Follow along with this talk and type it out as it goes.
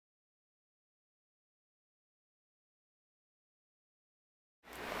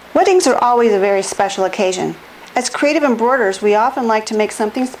Weddings are always a very special occasion. As creative embroiderers, we often like to make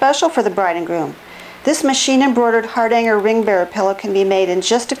something special for the bride and groom. This machine-embroidered Hardanger ring bearer pillow can be made in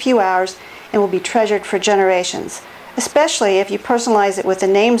just a few hours and will be treasured for generations, especially if you personalize it with the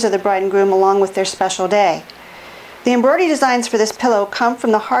names of the bride and groom along with their special day. The embroidery designs for this pillow come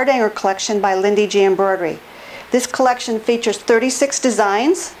from the Hardanger collection by Lindee G Embroidery. This collection features 36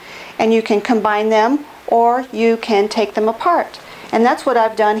 designs, and you can combine them or you can take them apart. And that's what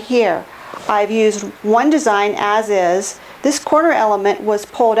I've done here. I've used one design as is. This corner element was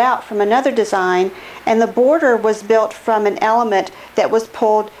pulled out from another design, and the border was built from an element that was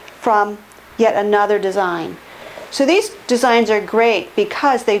pulled from yet another design. So these designs are great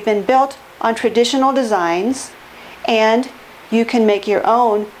because they've been built on traditional designs, and you can make your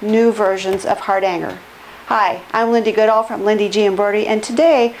own new versions of Hardanger. Hi, I'm Lindee Goodall from Lindee G Embroidery, and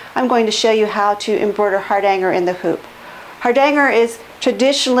today I'm going to show you how to embroider Hardanger in the hoop. Hardanger is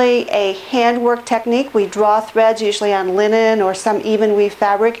traditionally a handwork technique. We draw threads usually on linen or some even weave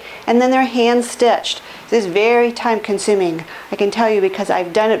fabric, and then they're hand stitched. This is very time consuming. I can tell you because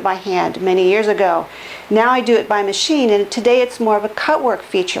I've done it by hand many years ago. Now I do it by machine, and today it's more of a cut work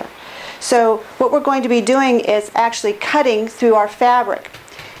feature. So what we're going to be doing is actually cutting through our fabric.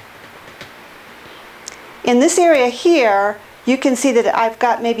 In this area here, you can see that I've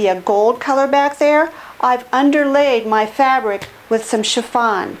got maybe a gold color back there. I've underlaid my fabric with some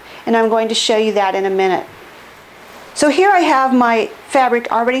chiffon, and I'm going to show you that in a minute. So here I have my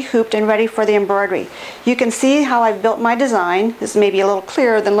fabric already hooped and ready for the embroidery. You can see how I've built my design. This may be a little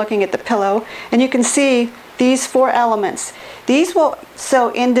clearer than looking at the pillow, and you can see these four elements. These will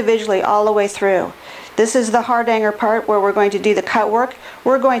sew individually all the way through. This is the Hardanger part where we're going to do the cut work.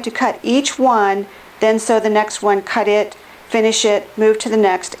 We're going to cut each one, then sew the next one, cut it, finish it, move to the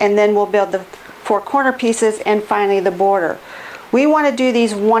next, and then we'll build the four corner pieces and finally the border. We want to do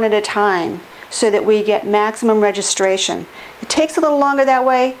these one at a time so that we get maximum registration. It takes a little longer that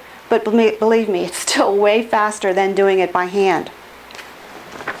way, but believe me, it's still way faster than doing it by hand.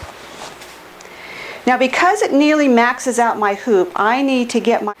 Now, because it nearly maxes out my hoop, I need to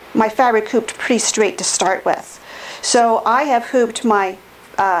get my fabric hooped pretty straight to start with. So I have hooped my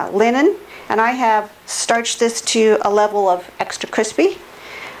linen, and I have starched this to a level of extra crispy.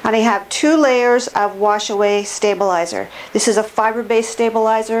 And I have 2 layers of wash away stabilizer. This is a fiber-based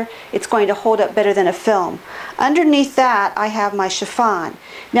stabilizer. It's going to hold up better than a film. Underneath that I have my chiffon.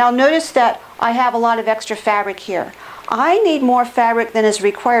 Now notice that I have a lot of extra fabric here. I need more fabric than is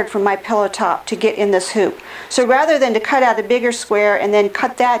required for my pillow top to get in this hoop. So rather than to cut out a bigger square and then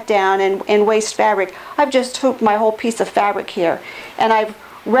cut that down and waste fabric, I've just hooped my whole piece of fabric here. And I've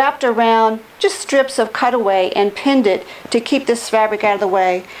wrapped around just strips of cutaway and pinned it to keep this fabric out of the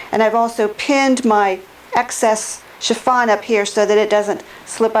way. And I've also pinned my excess chiffon up here so that it doesn't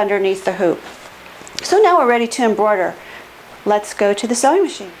slip underneath the hoop. So now we're ready to embroider. Let's go to the sewing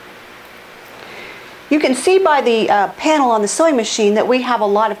machine. You can see by the panel on the sewing machine that we have a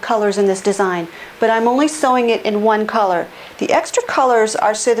lot of colors in this design, but I'm only sewing it in one color. The extra colors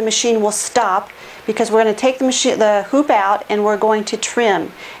are so the machine will stop, because we're going to take the hoop out and we're going to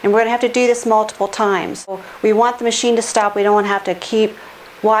trim, and we're going to have to do this multiple times. So we want the machine to stop. We don't want to have to keep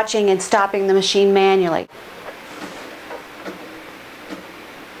watching and stopping the machine manually.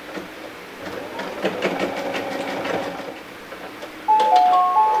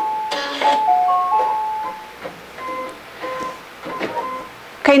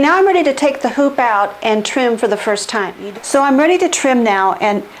 Okay, now I'm ready to take the hoop out and trim for the first time. So I'm ready to trim now,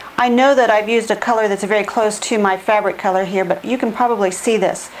 and I know that I've used a color that's very close to my fabric color here, but you can probably see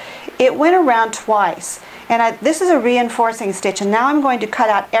this. It went around twice, and this is a reinforcing stitch, and now I'm going to cut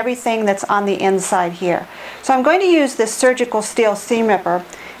out everything that's on the inside here. So I'm going to use this surgical steel seam ripper,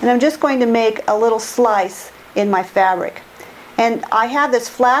 and I'm just going to make a little slice in my fabric. And I have this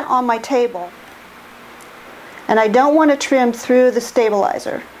flat on my table, and I don't want to trim through the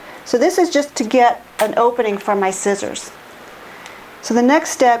stabilizer. So this is just to get an opening for my scissors. So the next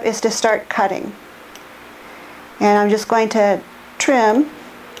step is to start cutting. And I'm just going to trim.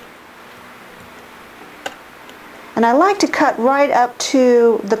 And I like to cut right up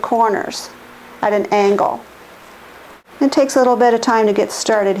to the corners at an angle. It takes a little bit of time to get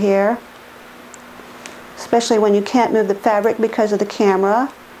started here, especially when you can't move the fabric because of the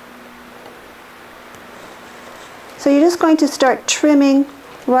camera. So you're just going to start trimming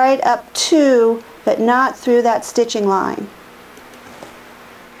right up to, but not through that stitching line.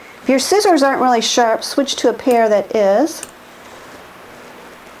 If your scissors aren't really sharp, switch to a pair that is.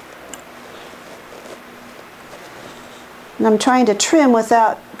 And I'm trying to trim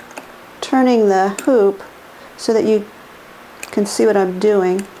without turning the hoop so that you can see what I'm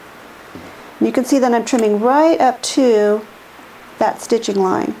doing. And you can see that I'm trimming right up to that stitching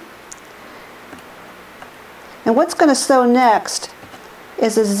line. And what's going to sew next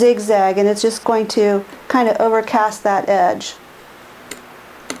is a zigzag, and it's just going to kind of overcast that edge.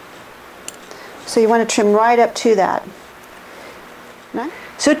 So you want to trim right up to that.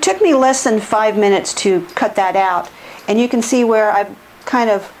 So it took me less than 5 minutes to cut that out, and you can see where I've kind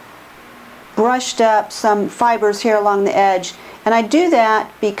of brushed up some fibers here along the edge, and I do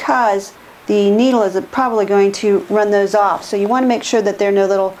that because the needle is probably going to run those off. So you want to make sure that there are no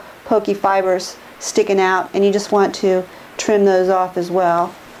little pokey fibers sticking out, and you just want to trim those off as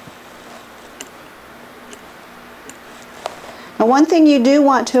well. Now, one thing you do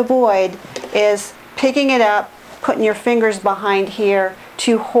want to avoid is picking it up, putting your fingers behind here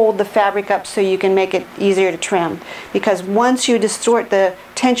to hold the fabric up so you can make it easier to trim, because once you distort the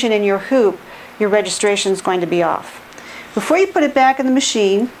tension in your hoop, your registration is going to be off. Before you put it back in the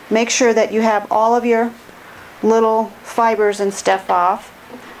machine, make sure that you have all of your little fibers and stuff off.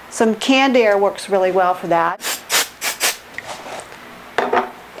 Some canned air works really well for that.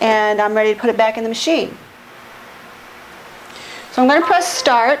 And I'm ready to put it back in the machine. So I'm going to press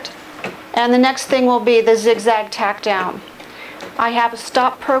start, and the next thing will be the zigzag tack down. I have a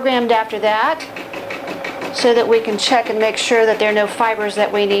stop programmed after that so that we can check and make sure that there are no fibers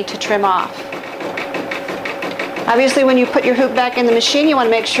that we need to trim off. Obviously, when you put your hoop back in the machine, you want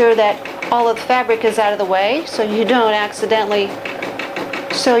to make sure that all of the fabric is out of the way so you don't accidentally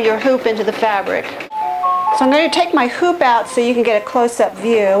sew your hoop into the fabric. So I'm going to take my hoop out so you can get a close-up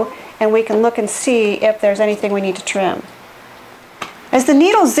view, and we can look and see if there's anything we need to trim. As the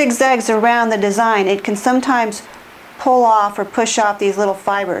needle zigzags around the design, it can sometimes pull off or push off these little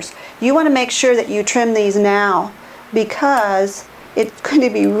fibers. You want to make sure that you trim these now, because it's going to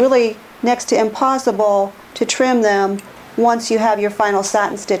be really next to impossible to trim them once you have your final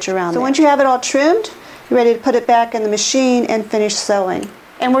satin stitch around. So once you have it all trimmed, you're ready to put it back in the machine and finish sewing.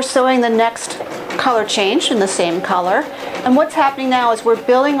 And we're sewing the next color change in the same color. And what's happening now is we're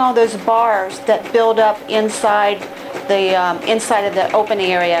building all those bars that build up inside of the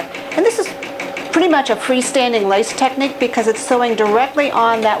opening area. And this is pretty much a freestanding lace technique because it's sewing directly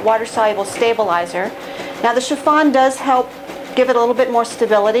on that water-soluble stabilizer. Now the chiffon does help give it a little bit more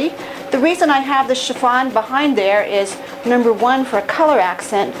stability. The reason I have the chiffon behind there is, number one, for a color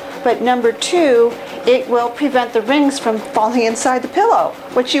accent, but number two, it will prevent the rings from falling inside the pillow,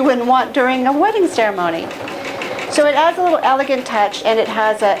 which you wouldn't want during a wedding ceremony. So it adds a little elegant touch, and it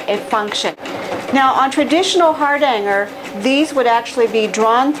has a function. Now on traditional hardanger, these would actually be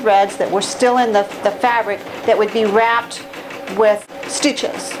drawn threads that were still in the fabric that would be wrapped with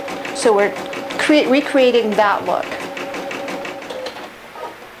stitches. So we're recreating that look.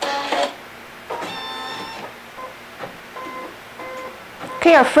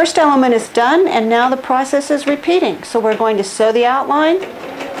 Okay, our first element is done, and now the process is repeating. So we're going to sew the outline,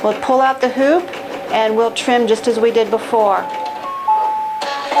 we'll pull out the hoop, and we'll trim just as we did before.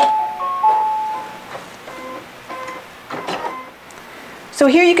 So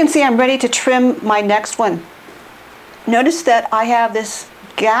here you can see I'm ready to trim my next one. Notice that I have this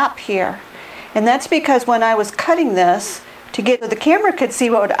gap here, and that's because when I was cutting this to get so the camera could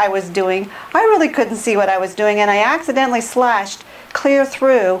see what I was doing, I really couldn't see what I was doing, and I accidentally slashed clear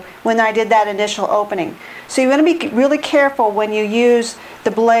through when I did that initial opening. So you want to be really careful when you use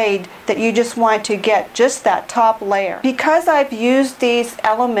the blade that you just want to get just that top layer. Because I've used these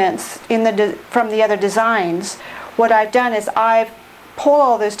elements from the other designs, what I've done is I've pulled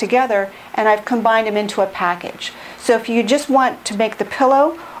all those together and I've combined them into a package. So if you just want to make the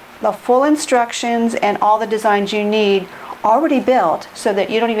pillow, the full instructions and all the designs you need already built so that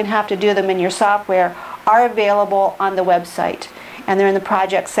you don't even have to do them in your software are available on the website. And they're in the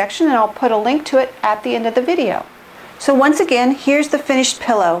project section, and I'll put a link to it at the end of the video. So once again, here's the finished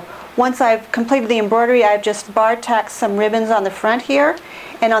pillow. Once I've completed the embroidery, I've just bar tacked some ribbons on the front here,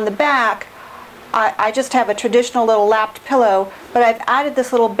 and on the back I just have a traditional little lapped pillow, but I've added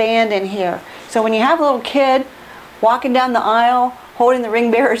this little band in here. So when you have a little kid walking down the aisle holding the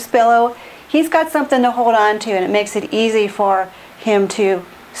ring bearer's pillow, he's got something to hold on to, and it makes it easy for him to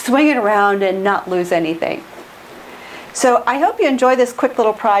swing it around and not lose anything. So I hope you enjoy this quick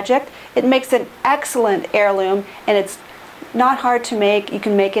little project. It makes an excellent heirloom, and it's not hard to make. You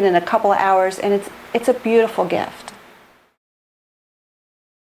can make it in a couple of hours, and it's a beautiful gift.